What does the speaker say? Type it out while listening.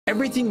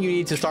everything you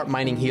need to start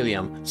mining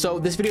helium. So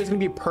this video is going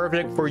to be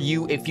perfect for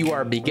you if you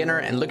are a beginner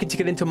and looking to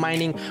get into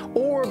mining,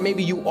 or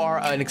maybe you are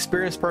an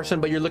experienced person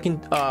but you're looking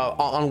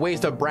on ways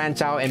to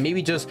branch out and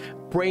maybe just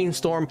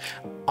brainstorm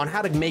on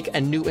how to make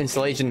a new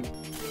installation.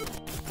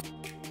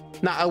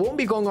 Now, I won't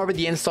be going over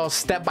the installs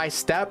step by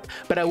step,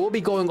 but I will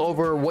be going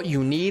over what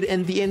you need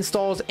in the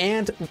installs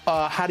and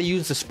how to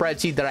use the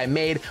spreadsheet that I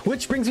made,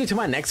 which brings me to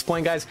my next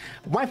point, guys.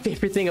 My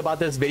favorite thing about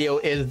this video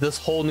is this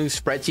whole new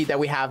spreadsheet that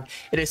we have.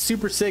 It is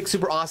super sick,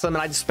 super awesome,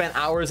 and I just spent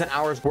hours and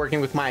hours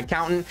working with my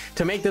accountant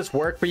to make this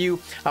work for you.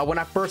 When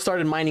I first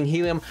started mining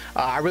helium,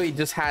 I really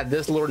just had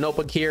this little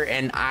notebook here,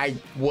 and I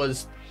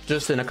was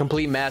just in a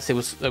complete mess. It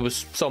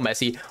was so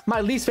messy.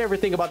 My least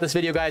favorite thing about this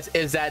video, guys,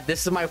 is that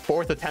this is my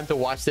 4th attempt to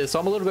watch this, so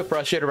I'm a little bit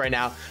frustrated right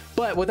now.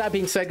 But with that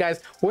being said,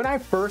 guys, when I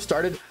first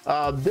started,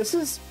 this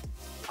is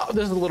a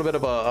little bit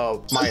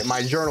of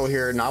my journal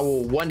here, and I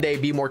will one day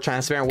be more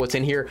transparent what's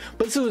in here.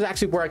 But this is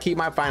actually where I keep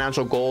my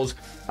financial goals,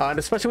 and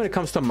especially when it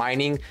comes to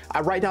mining,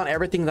 I write down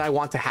everything that I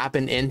want to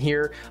happen in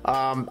here.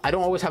 I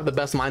don't always have the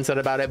best mindset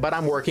about it, but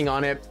I'm working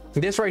on it.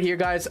 This right here,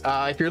 guys,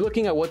 if you're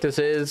looking at what this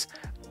is,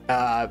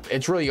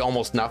 it's really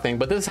almost nothing,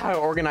 but this is how I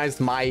organized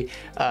my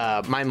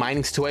my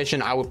mining situation.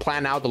 I would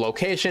plan out the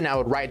location, I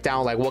would write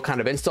down like what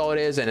kind of install it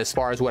is, and as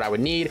far as what I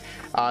would need,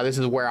 this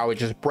is where I would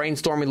just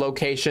brainstorming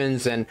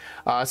locations, and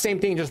same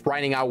thing, just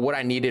writing out what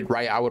I needed.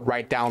 Right, I would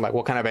write down like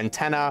what kind of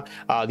antenna,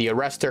 the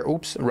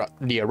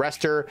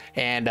arrestor,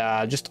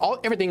 and just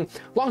everything.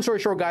 Long story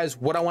short, guys,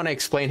 what I want to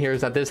explain here is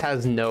that this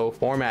has no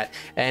format,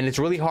 and it's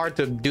really hard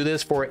to do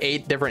this for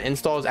 8 different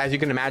installs. As you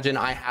can imagine,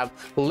 I have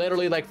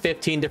literally like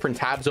 15 different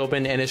tabs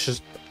open, and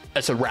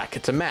it's a wreck,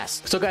 it's a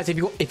mess. So guys, if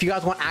you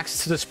guys want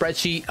access to the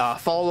spreadsheet,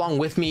 follow along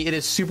with me. It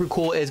is super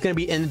cool. It's going to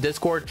be in the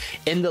Discord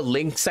in the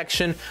link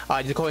section.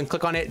 Just go ahead and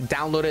click on it,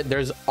 download it.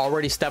 There's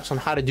already steps on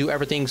how to do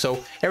everything,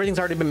 so everything's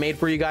already been made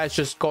for you guys.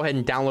 Just go ahead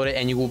and download it,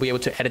 and you will be able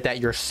to edit that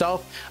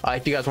yourself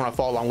if you guys want to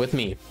follow along with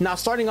me. Now,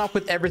 starting off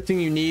with everything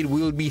you need,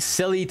 we would be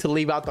silly to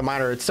leave out the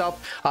miner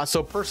itself.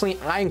 So personally,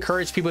 I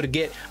encourage people to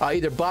get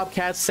either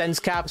Bobcats, Sense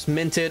Caps,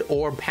 Minted,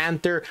 or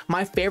Panther.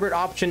 My favorite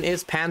option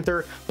is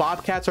Panther.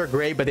 Bobcats are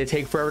great, but they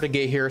take forever to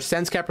get here.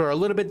 Sense Caps are a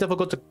little bit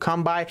difficult to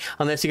come by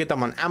unless you get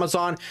them on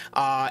Amazon,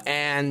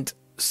 and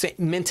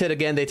Minted,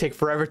 again, they take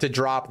forever to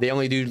drop. They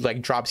only do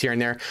like drops here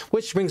and there,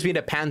 which brings me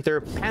to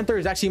Panther. Panther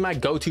is actually my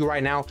go-to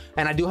right now,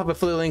 and I do have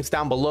affiliate links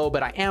down below,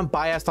 but I am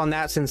biased on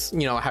that since,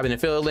 you know, I have an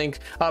affiliate link.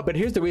 But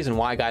here's the reason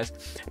why, guys.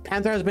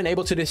 Panther has been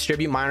able to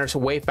distribute miners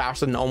way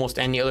faster than almost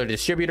any other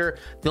distributor.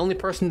 The only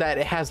person that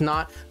it has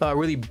not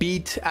really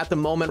beat at the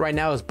moment right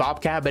now is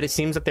Bobcat, but it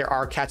seems that they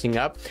are catching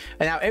up.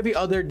 And now every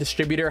other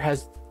distributor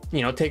has,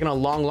 you know, taking a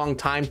long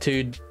time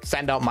to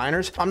send out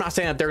miners. I'm not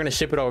saying that they're going to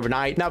ship it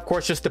overnight. Now, of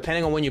course, just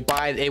depending on when you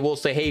buy, they will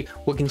say, hey,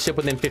 we can ship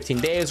within 15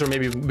 days, or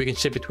maybe we can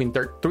ship between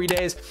 3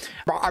 days.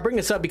 I bring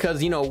this up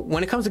because, you know,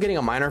 when it comes to getting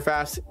a miner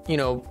fast, you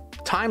know,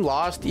 time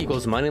lost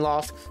equals money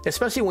lost,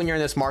 especially when you're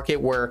in this market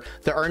where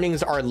the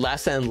earnings are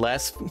less and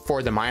less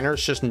for the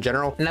miners just in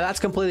general. Now, that's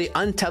completely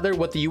untethered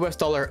with the US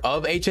dollar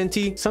of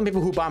HNT. Some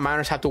people who buy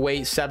miners have to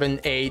wait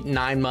 7, 8,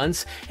 9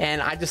 months, and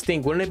I just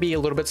think, wouldn't it be a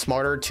little bit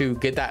smarter to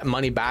get that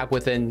money back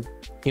within,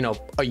 you know,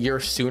 a year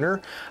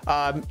sooner?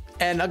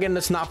 And again,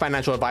 that's not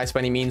financial advice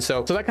by any means.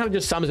 So that kind of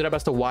just sums it up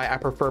as to why I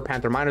prefer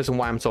Panther miners and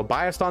why I'm so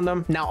biased on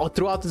them. Now,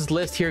 throughout this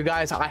list here,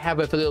 guys, I have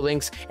affiliate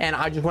links, and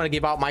I just want to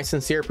give out my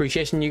sincere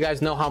appreciation. You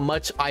guys know how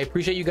much I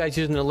appreciate you guys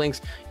using the links.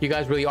 You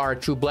guys really are a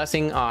true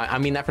blessing. I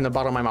mean that from the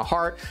bottom of my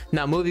heart.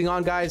 Now, moving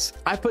on, guys,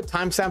 I put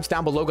timestamps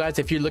down below, guys.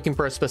 If you're looking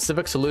for a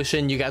specific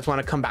solution, you guys want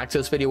to come back to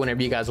this video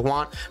whenever you guys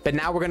want. But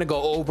now we're going to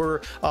go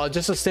over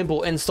just a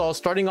simple install,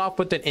 starting off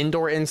with an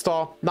indoor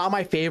install. Not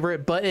my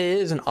favorite, but it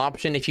is an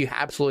option if you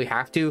absolutely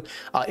have to.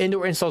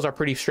 Indoor installs are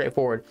pretty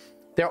straightforward.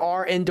 There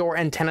are indoor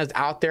antennas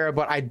out there,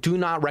 but I do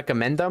not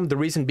recommend them. The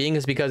reason being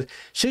is because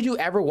should you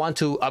ever want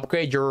to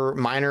upgrade your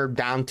miner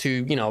down to,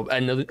 you know, a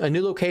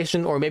new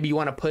location, or maybe you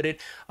want to put it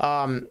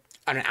on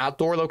an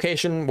outdoor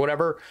location,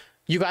 whatever,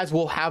 you guys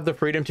will have the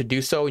freedom to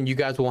do so, and you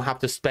guys won't have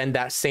to spend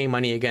that same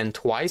money again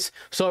twice.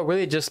 So it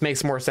really just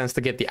makes more sense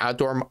to get the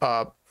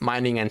outdoor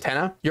mining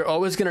antenna. You're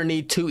always going to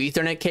need 2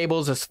 Ethernet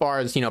cables as far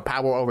as, you know,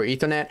 power over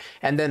Ethernet,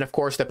 and then of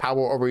course the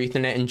power over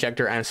Ethernet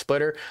injector and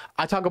splitter.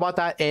 I talk about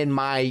that in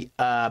my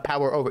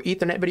power over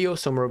Ethernet video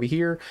somewhere over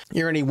here.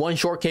 You're going to need 1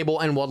 short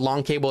cable and 1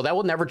 long cable. That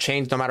will never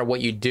change no matter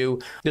what you do.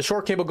 The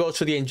short cable goes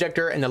to the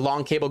injector, and the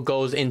long cable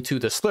goes into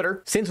the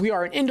splitter. Since we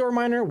are an indoor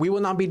miner, we will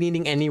not be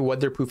needing any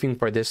weatherproofing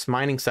for this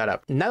mining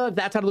setup. Now that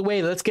that's out of the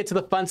way, let's get to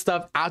the fun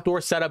stuff. Outdoor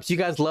setups. You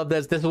guys love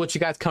this. This is what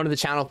you guys come to the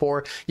channel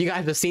for. You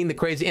guys have seen the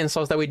crazy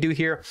installs that we do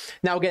here.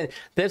 Now, again,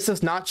 this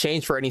does not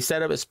change for any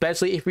setup,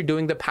 especially if you're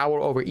doing the power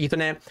over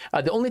Ethernet.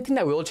 The only thing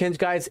that will change,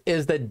 guys,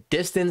 is the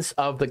distance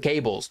of the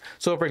cables.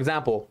 So, for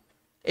example,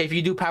 If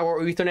you do power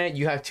over Ethernet,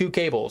 you have 2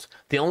 cables.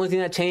 The only thing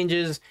that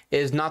changes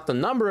is not the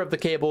number of the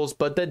cables,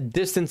 but the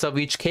distance of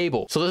each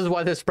cable. So this is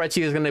why this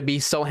spreadsheet is going to be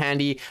so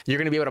handy. You're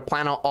going to be able to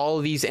plan out all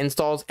of these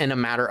installs in a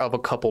matter of a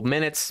couple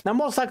minutes. Now,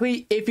 most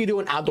likely, if you do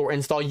an outdoor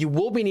install, you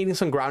will be needing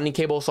some grounding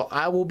cables. So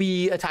I will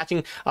be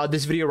attaching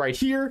this video right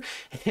here,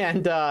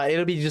 and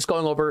it'll be just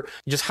going over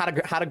just how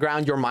to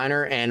ground your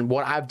miner and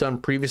what I've done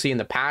previously in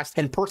the past.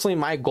 And personally,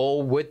 my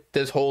goal with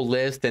this whole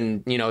list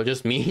and, you know,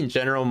 just me in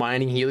general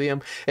mining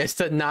helium is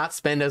to not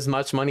spend as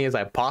much money as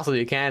I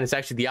possibly can. It's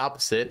actually the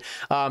opposite.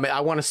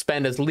 I want to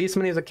spend as least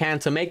money as I can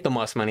to make the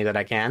most money that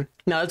I can.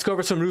 Now let's go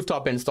over some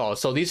rooftop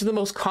installs. So these are the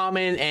most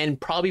common and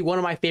probably one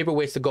of my favorite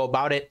ways to go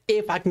about it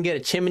if I can get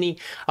a chimney.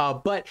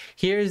 But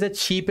here's the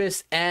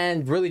cheapest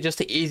and really just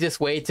the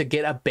easiest way to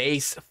get a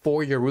base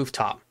for your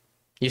rooftop.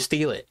 You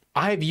steal it.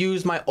 I've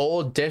used my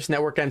old dish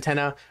network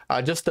antenna,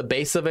 just the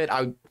base of it.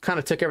 I kind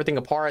of took everything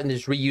apart and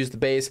just reused the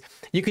base.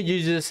 You could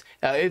use this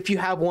if you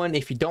have one.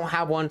 If you don't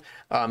have one,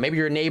 maybe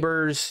your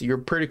neighbors, you're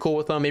pretty cool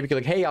with them. Maybe you're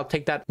like, hey, I'll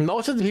take that.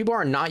 Most of the people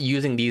are not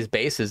using these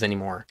bases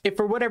anymore. If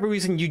for whatever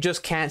reason you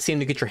just can't seem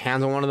to get your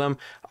hands on one of them,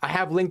 I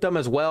have linked them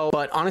as well.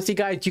 But honestly,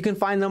 guys, you can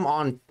find them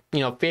on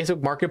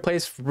Facebook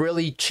Marketplace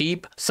really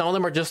cheap. Some of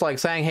them are just like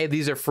saying, hey,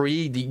 these are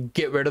free,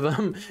 get rid of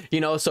them,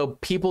 so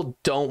people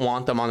don't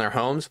want them on their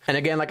homes. And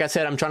again, like I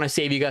said, I'm trying to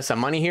save you guys some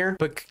money here,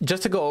 but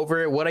just to go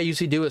over it, what I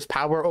usually do is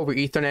power over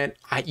Ethernet.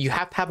 You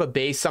have to have a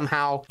base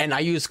somehow, and I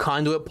use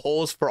conduit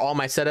poles for all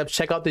my setups.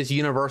 Check out this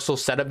universal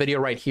setup video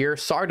right here.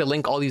 Sorry to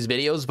link all these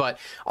videos, but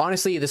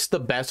honestly, this is the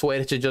best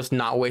way to just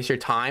not waste your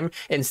time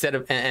instead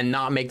of and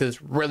not make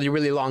this really,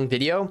 really long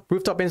video.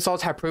 Rooftop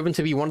installs have proven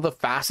to be one of the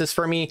fastest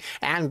for me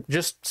and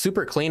just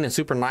super clean and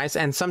super nice.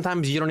 And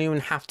sometimes you don't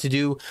even have to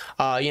do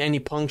any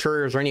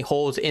punctures or any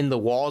holes in the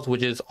walls,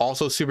 which is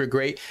also super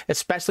great,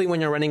 especially when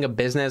you're running a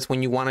business,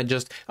 when you want to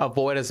just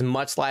avoid as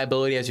much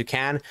liability as you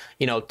can,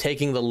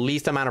 taking the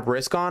least amount of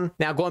risk on.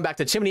 Now, going back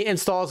to chimney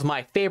installs,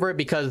 my favorite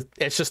because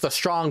it's just a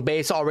strong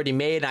base already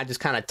made and I just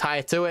kind of tie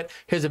it to it.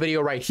 Here's a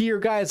video right here,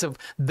 guys, of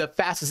the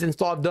fastest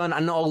install I've done. I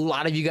know a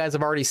lot of you guys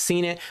have already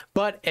seen it,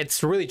 but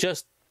it's really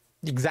just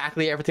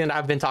exactly everything that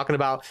I've been talking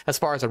about as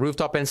far as a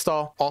rooftop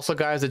install. Also,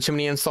 guys, the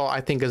chimney install I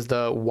think is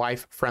the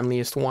wife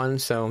friendliest one,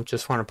 so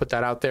just want to put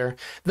that out there.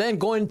 Then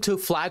going to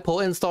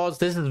flagpole installs,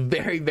 this is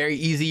very, very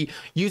easy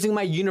using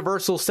my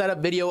universal setup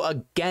video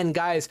again,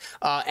 guys,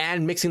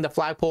 and mixing the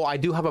flagpole. I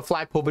do have a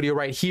flagpole video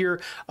right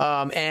here,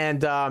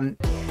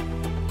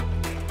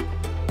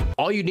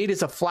 all you need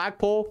is a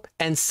flagpole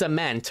and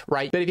cement,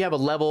 right? But if you have a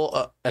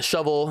level, a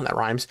shovel, that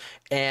rhymes,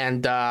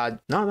 and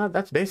no,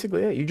 that's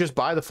basically it. You just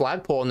buy the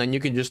flagpole and then you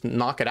can just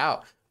knock it out.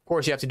 Of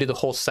course, you have to do the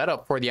whole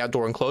setup for the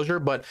outdoor enclosure,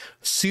 but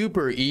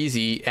super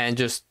easy and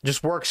just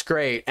works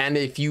great. And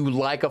if you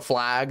like a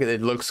flag,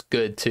 it looks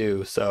good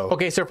too. So,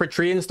 okay, so for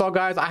tree install,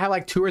 guys, I have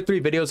like 2 or 3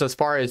 videos as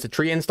far as the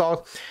tree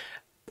install.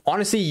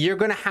 Honestly, you're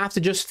going to have to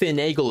just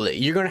finagle it.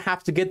 You're going to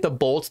have to get the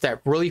bolts that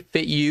really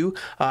fit you.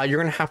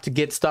 You're going to have to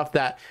get stuff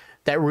that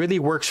really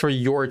works for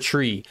your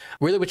tree.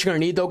 Really what you're gonna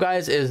need though,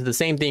 guys, is the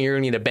same thing. You're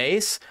gonna need a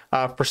base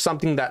for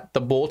something that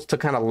the bolts to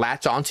kind of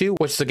latch onto,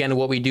 which is again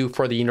what we do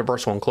for the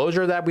universal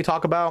enclosure that we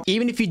talk about.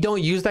 Even if you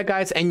don't use that,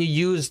 guys, and you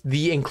use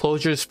the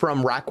enclosures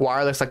from Rack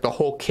Wireless, like the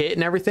whole kit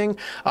and everything,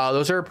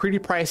 those are pretty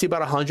pricey,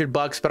 about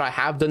 $100, but I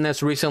have done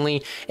this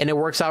recently and it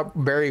works out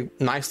very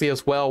nicely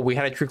as well. We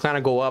had a tree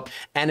climber go up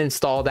and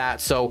install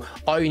that. So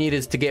all you need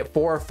is to get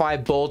 4 or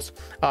 5 bolts.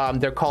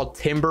 They're called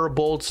timber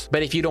bolts,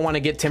 but if you don't want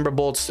to get timber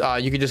bolts,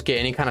 you could just get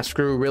any kind of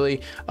screw,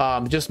 really.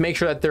 Just make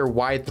sure that they're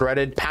wide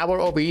threaded. Power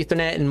over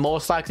Ethernet, and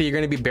most likely you're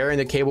going to be burying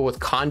the cable with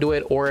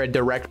conduit or a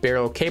direct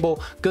burial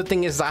cable. Good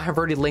thing is I have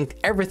already linked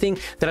everything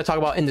that I talk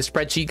about in the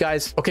spreadsheet,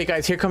 guys. Okay,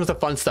 guys, here comes the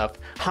fun stuff.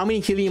 How many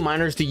helium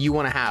miners do you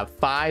want to have?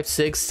 5,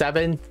 6,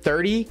 7,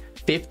 30,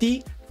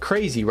 50?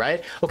 Crazy,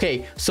 right?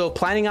 Okay, so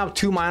planning out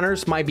 2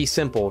 miners might be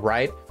simple,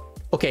 right?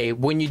 Okay,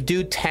 when you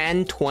do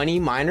 10, 20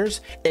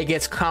 miners, it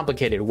gets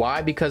complicated.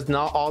 Why? Because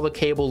not all the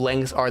cable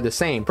lengths are the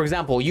same. For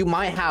example, you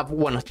might have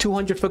 1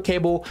 200-foot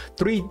cable,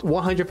 3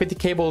 150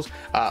 cables,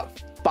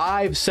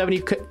 5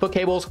 70-foot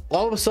cables.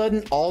 All of a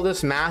sudden, all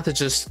this math is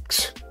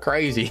just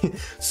crazy.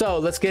 So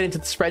let's get into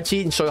the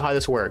spreadsheet and show you how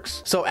this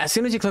works. So as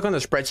soon as you click on the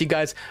spreadsheet,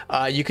 guys,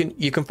 you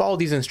can follow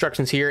these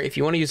instructions here. If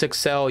you want to use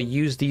Excel,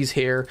 use these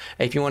here.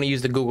 If you want to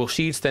use the Google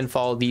Sheets, then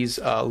follow these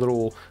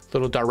little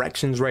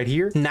directions right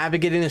here.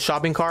 Navigating the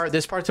shopping cart.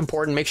 This part's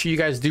important. Make sure you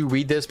guys do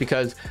read this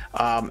because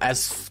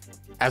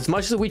as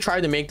much as we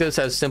try to make this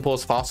as simple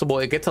as possible,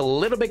 it gets a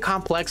little bit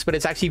complex, but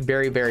it's actually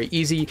very, very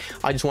easy.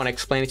 I just want to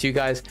explain it to you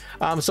guys.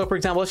 So for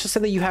example, let's just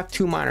say that you have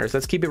 2 miners.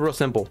 Let's keep it real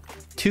simple.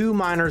 2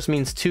 miners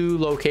means 2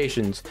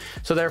 locations.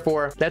 So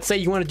therefore, let's say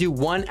you want to do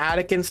 1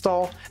 attic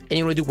install and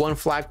you want to do 1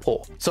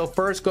 flagpole. So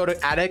first go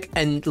to attic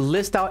and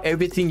list out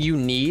everything you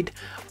need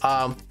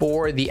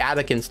for the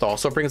attic install.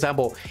 So for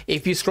example,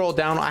 if you scroll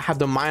down, I have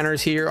the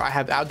miners here. I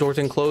have outdoors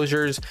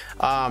enclosures.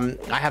 I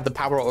have the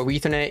power over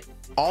Ethernet.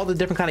 all the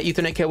different kind of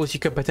Ethernet cables you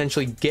could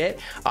potentially get.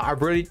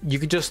 You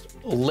could just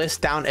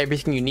list down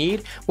everything you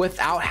need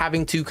without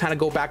having to kind of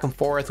go back and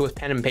forth with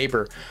pen and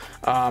paper.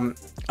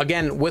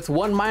 Again, with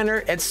one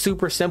miner, it's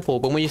super simple,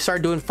 but when you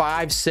start doing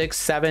 5, 6,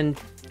 7,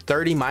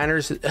 30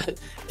 miners,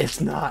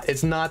 it's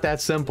not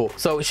that simple.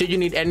 So should you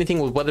need anything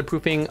with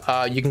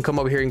weatherproofing, you can come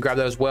over here and grab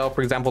that as well.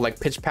 For example, like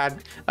pitch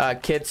pad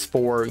kits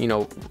for, you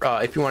know,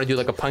 if you want to do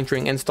like a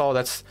puncturing install,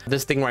 that's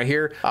this thing right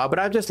here. But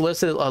I've just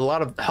listed a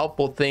lot of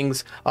helpful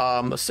things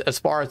as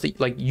far as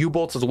like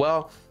U-bolts as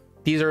well.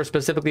 These are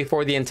specifically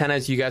for the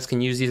antennas. You guys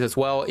can use these as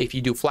well. If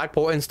you do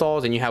flagpole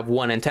installs and you have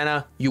one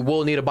antenna, you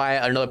will need to buy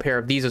another pair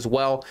of these as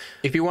well.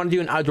 If you want to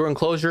do an outdoor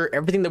enclosure,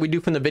 everything that we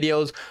do from the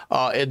videos,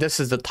 this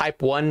is the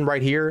type 1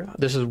 right here.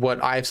 This is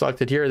what I've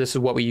selected here. This is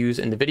what we use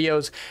in the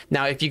videos.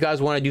 Now, if you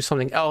guys want to do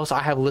something else,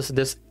 I have listed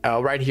this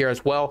right here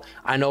as well.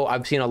 I know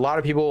I've seen a lot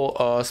of people,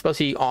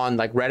 especially on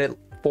like Reddit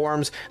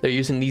forums, they're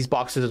using these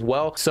boxes as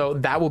well. So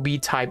that will be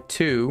type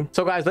 2.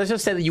 So guys, let's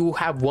just say that you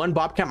have one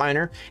Bobcat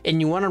miner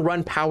and you want to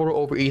run power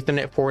over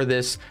Ethernet for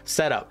this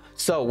setup.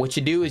 So what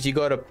you do is you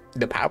go to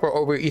the power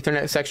over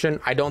Ethernet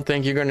section. I don't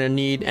think you're going to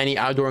need any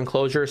outdoor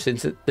enclosure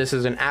since this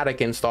is an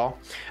attic install.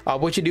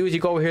 What you do is you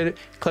go over here,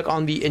 click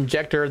on the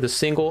injector, the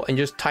single, and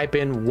just type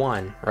in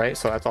 1, right?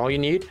 So that's all you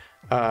need.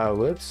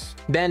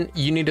 Then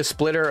you need a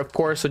splitter, of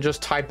course, so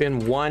just type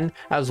in 1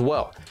 as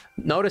well.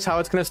 Notice how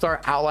it's going to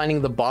start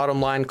outlining the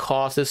bottom line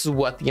cost. This is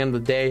what at the end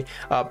of the day,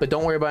 but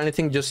don't worry about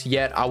anything just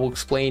yet. I will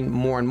explain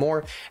more and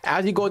more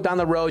as you go down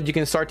the road. You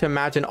can start to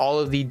imagine all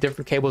of the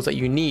different cables that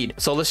you need.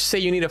 So let's just say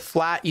you need a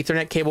flat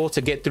Ethernet cable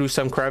to get through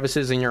some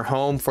crevices in your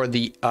home for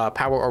the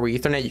power over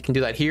Ethernet. You can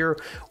do that here,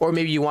 or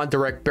maybe you want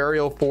direct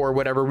burial for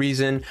whatever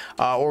reason,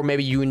 or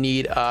maybe you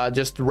need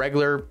just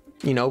regular,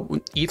 you know,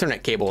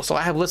 Ethernet cable. So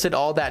I have listed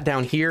all that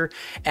down here,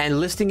 and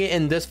listing it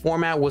in this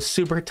format was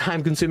super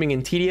time consuming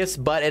and tedious,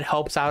 but it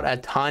helps out a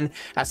ton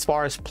as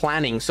far as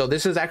planning. So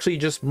this is actually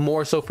just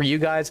more so for you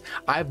guys.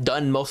 I've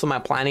done most of my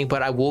planning,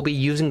 but I will be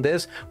using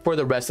this for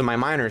the rest of my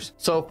miners.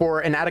 So for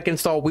an attic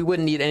install, we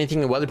wouldn't need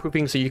anything in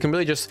weatherproofing, so you can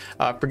really just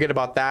forget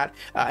about that.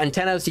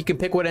 Antennas, you can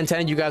pick what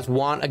antenna you guys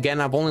want. Again,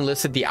 I've only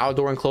listed the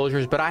outdoor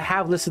enclosures, but I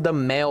have listed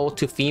them male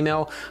to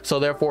female. So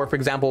therefore, for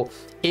example,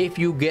 if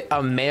you get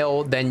a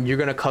male, then you're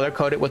going to color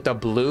code it with the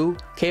blue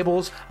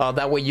cables.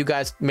 That way you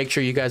guys make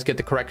sure you guys get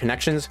the correct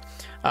connections.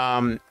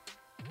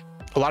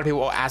 A lot of people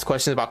will ask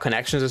questions about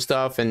connections and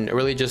stuff, and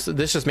really this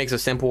just makes it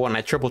simple, and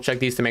I triple check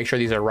these to make sure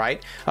these are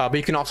right. But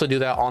you can also do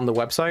that on the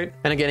website.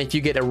 And again, if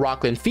you get a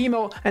Rokland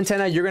female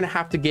antenna, you're going to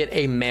have to get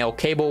a male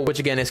cable, which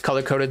again is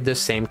color coded the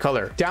same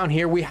color. Down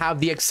here we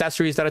have the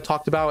accessories that I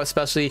talked about,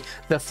 especially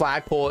the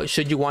flagpole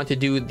should you want to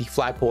do the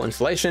flagpole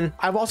installation.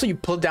 I've also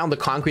put down the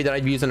concrete that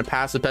I've used in the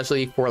past,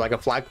 especially for like a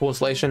flagpole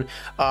installation.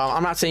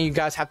 I'm not saying you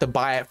guys have to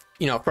buy it,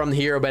 you know, from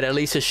here, but at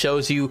least it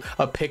shows you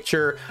a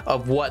picture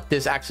of what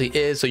this actually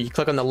is. So you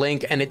click on the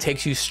link and it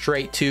takes you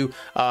straight to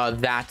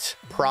that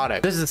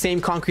product. This is the same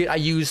concrete I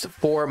used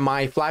for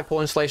my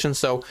flagpole installation.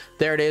 So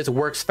there it is,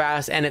 works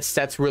fast and it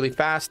sets really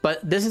fast.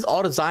 But this is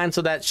all designed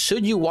so that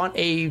should you want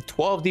a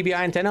 12 dBi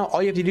antenna,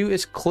 all you have to do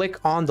is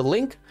click on the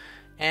link,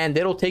 and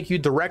it'll take you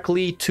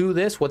directly to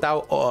this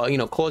without you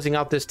know, closing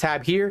out this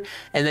tab here,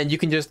 and then you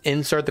can just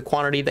insert the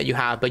quantity that you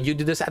have. But you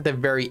do this at the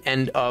very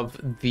end of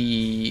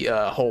the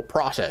whole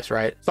process,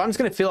 right? So I'm just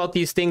going to fill out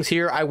these things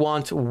here. I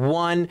want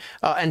one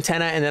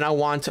antenna, and then I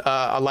want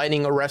a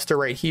lightning arrestor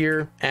right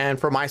here. And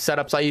for my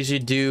setups, I usually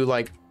do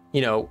like,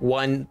 you know,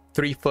 one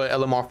 3-foot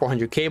LMR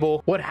 400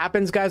 cable. What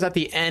happens, guys, at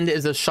the end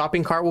is the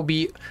shopping cart will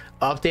be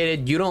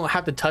updated. You don't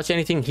have to touch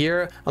anything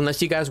here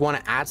unless you guys want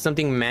to add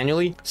something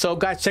manually. So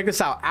guys, check this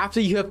out.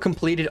 After you have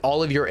completed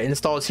all of your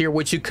installs here,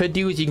 what you could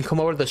do is you can come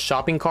over to the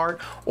shopping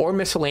cart or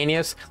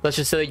miscellaneous. Let's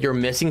just say that you're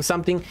missing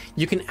something.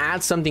 You can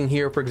add something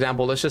here. For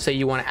example, let's just say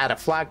you want to add a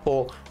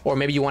flagpole, or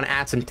maybe you want to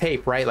add some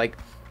tape, right? Like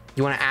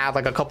you want to add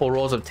like a couple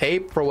rolls of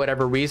tape for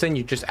whatever reason,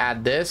 you just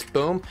add this,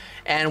 boom.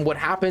 And what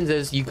happens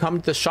is you come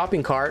to the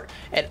shopping cart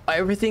and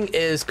everything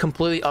is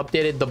completely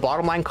updated. The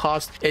bottom line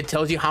cost, it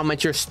tells you how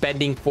much you're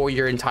spending for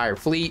your entire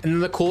fleet.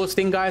 And the coolest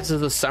thing, guys,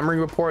 is the summary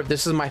report.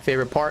 This is my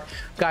favorite part,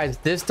 guys.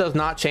 This does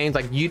not change.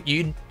 Like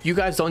you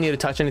guys don't need to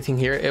touch anything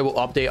here. It will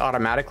update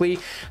automatically.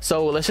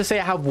 So let's just say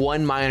I have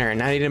one miner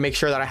and I need to make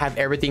sure that I have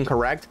everything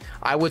correct.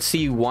 I would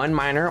see one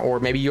miner, or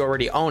maybe you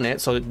already own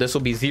it, so this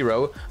will be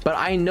 0, but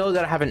I know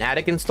that I have an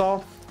attic install.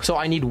 So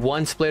I need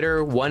one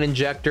splitter, one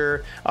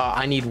injector,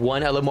 I need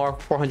one LMR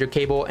 400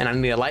 cable, and I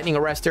need a lightning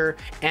arrestor,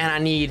 and I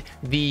need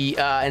the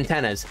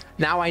antennas.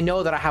 Now I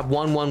know that I have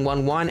 1,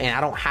 and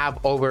I don't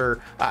have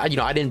over, you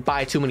know, I didn't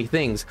buy too many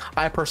things.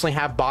 I personally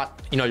have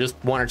bought, you know, just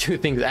 1 or 2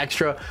 things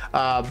extra,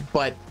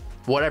 but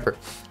whatever,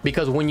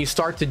 because when you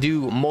start to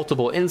do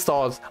multiple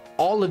installs,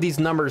 all of these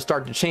numbers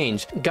start to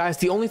change. Guys,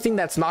 the only thing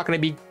that's not going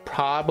to be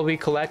probably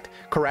correct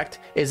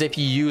is if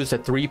you use a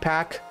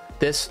 3-pack.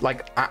 This,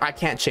 like, I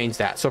can't change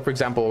that. So for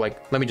example,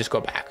 like, let me just go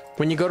back.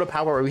 When you go to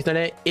power over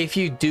Ethernet, if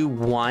you do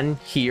 1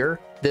 here,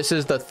 this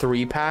is the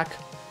 3-pack.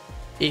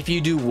 if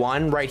you do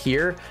 1 right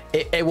here,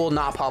 it will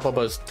not pop up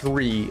as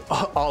 3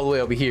 all the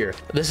way over here.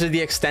 This is the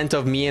extent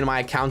of me and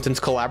my accountant's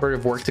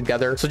collaborative work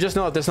together. So just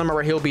know that this number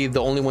right here will be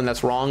the only one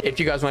that's wrong. If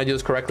you guys want to do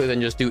this correctly,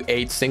 then just do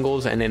 8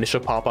 singles and then it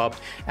should pop up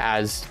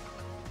as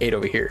 8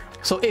 over here.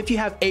 So if you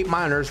have 8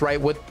 miners,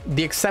 right, with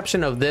the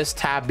exception of this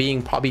tab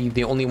being probably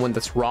the only one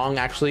that's wrong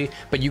actually,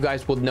 but you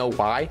guys will know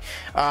why.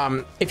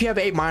 If you have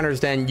 8 miners,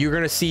 then you're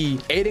gonna see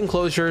 8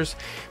 enclosures,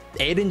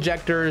 8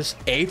 injectors,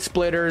 8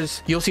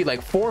 splitters. You'll see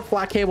like 4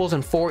 flat cables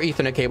and 4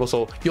 Ethernet cables.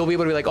 So you'll be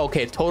able to be like,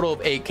 okay, total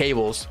of 8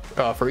 cables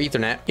for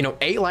Ethernet,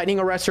 8 lightning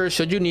arresters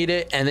should you need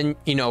it, and then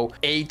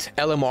 8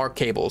 LMR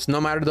cables. No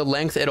matter the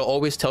length, it'll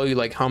always tell you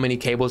like how many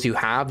cables you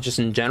have just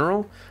in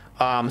general.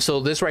 So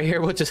this right here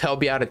will just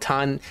help you out a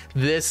ton.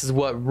 This is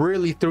what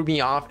really threw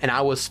me off, and I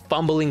was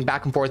fumbling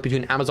back and forth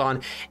between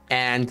Amazon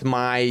and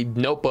my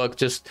notebook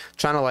just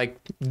trying to like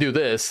do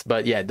this,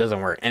 but yeah, it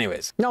doesn't work.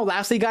 Anyways, now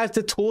lastly guys,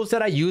 the tools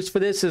that I use for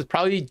this is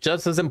probably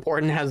just as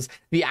important as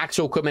the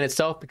actual equipment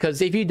itself, because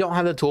if you don't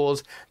have the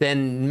tools,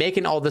 then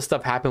making all this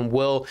stuff happen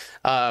will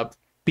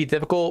be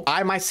difficult.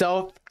 I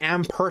myself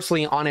am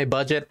personally on a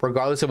budget,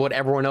 regardless of what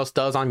everyone else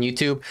does on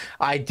YouTube.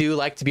 I do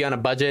like to be on a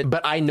budget,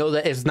 but I know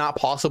that it's not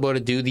possible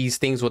to do these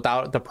things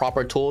without the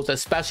proper tools,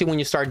 especially when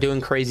you start doing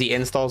crazy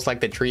installs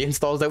like the tree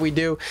installs that we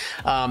do.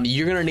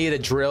 You're gonna need a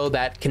drill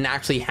that can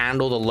actually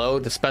handle the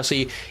load,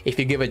 especially if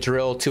you give a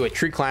drill to a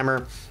tree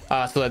climber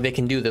so that they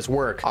can do this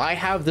work. I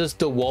have this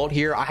DeWalt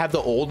here. I have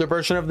the older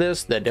version of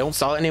this that don't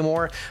sell it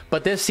anymore,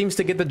 but this seems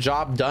to get the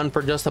job done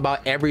for just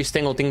about every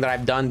single thing that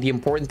I've done. The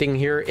important thing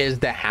here is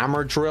the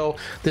hammer drill.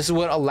 This is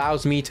what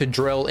allows me to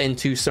drill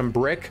into some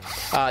brick.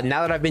 Now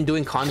that I've been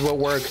doing conduit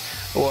work,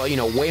 well,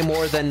 way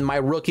more than my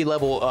rookie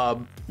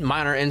level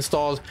miner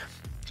installs,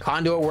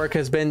 conduit work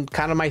has been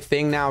kind of my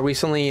thing now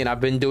recently, and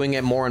I've been doing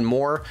it more and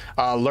more,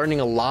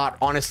 learning a lot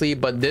honestly,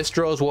 but this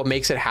drill is what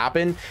makes it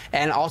happen.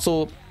 And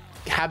also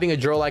having a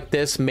drill like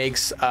this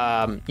makes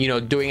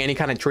doing any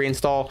kind of tree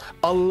install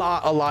a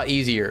lot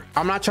easier.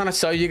 I'm not trying to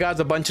sell you guys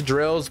a bunch of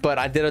drills, but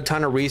I did a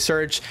ton of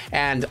research,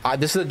 and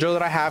this is a drill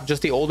that I have,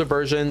 just the older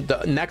version.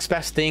 The next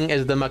best thing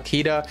is the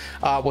Makita,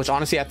 which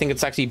honestly I think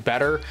it's actually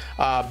better,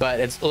 but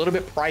it's a little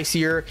bit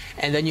pricier.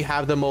 And then you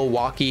have the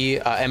Milwaukee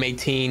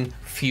M18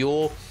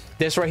 Fuel.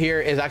 This right here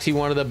is actually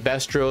one of the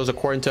best drills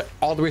according to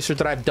all the research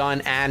that I've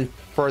done and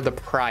for the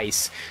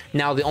price.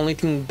 Now, the only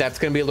thing that's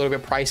going to be a little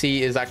bit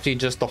pricey is actually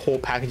just the whole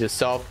package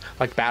itself,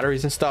 like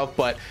batteries and stuff.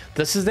 But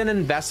this is an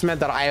investment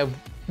that I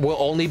will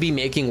only be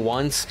making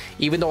once.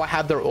 Even though I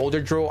have their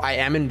older drill, I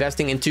am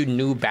investing into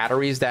new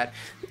batteries that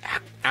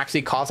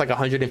actually cost like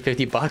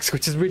 150 bucks,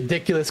 which is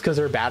ridiculous because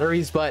they're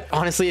batteries. But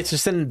honestly, it's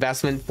just an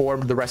investment for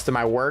the rest of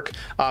my work,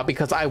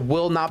 because I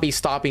will not be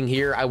stopping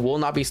here. I will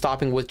not be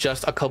stopping with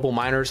just a couple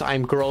miners.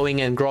 I'm growing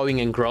and growing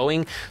and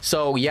growing.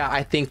 So yeah,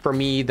 I think for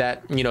me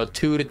that $200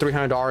 to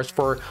 $300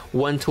 for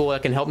one tool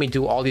that can help me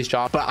do all these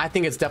jobs, but I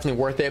think it's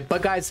definitely worth it.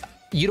 But guys,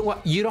 you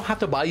don't have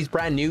to buy these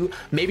brand new.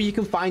 Maybe you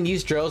can find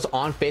these drills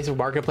on Facebook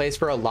Marketplace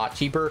for a lot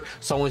cheaper.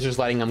 Someone's just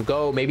letting them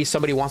go. Maybe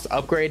somebody wants to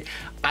upgrade.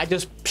 I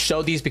just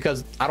show these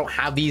because I don't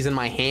have these in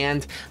my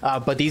hand,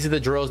 but these are the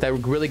drills that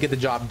really get the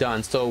job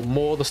done. So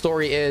moral of the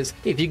story is,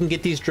 if you can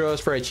get these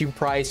drills for a cheap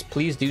price,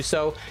 please do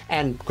so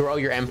and grow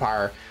your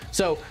empire.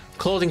 So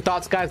closing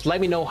thoughts, guys, let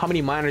me know how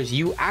many miners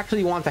you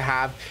actually want to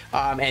have,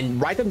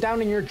 and write them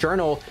down in your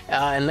journal,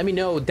 and let me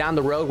know down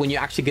the road when you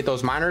actually get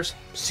those miners.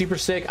 Super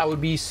sick. I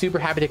would be super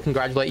happy to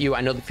congratulate you.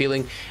 I know the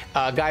feeling.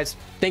 Guys,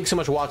 thanks so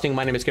much for watching.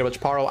 My name is Gabriel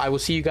Chaparro. I will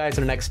see you guys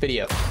in the next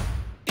video.